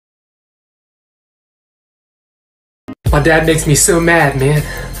My dad makes me so mad, man.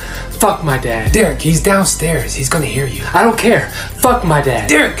 Fuck my dad. Derek, he's downstairs. He's gonna hear you. I don't care. Fuck my dad.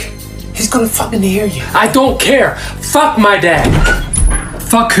 Derek, he's gonna fucking hear you. I don't care. Fuck my dad.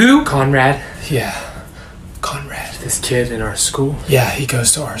 Fuck who? Conrad. Yeah, Conrad. This kid in our school. Yeah, he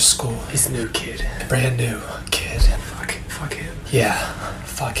goes to our school. He's a new kid. Brand new kid. Fuck him. Yeah,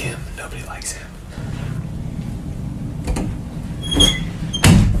 fuck him. Nobody likes him.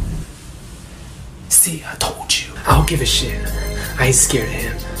 See, I told you. I don't give a shit. I ain't scared of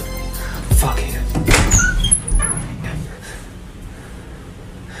him. Fuck him.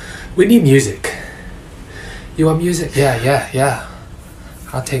 We need music. You want music? Yeah.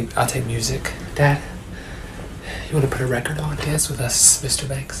 I'll take music. Dad, you want to put a record on? Dance with us, Mr.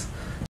 Banks.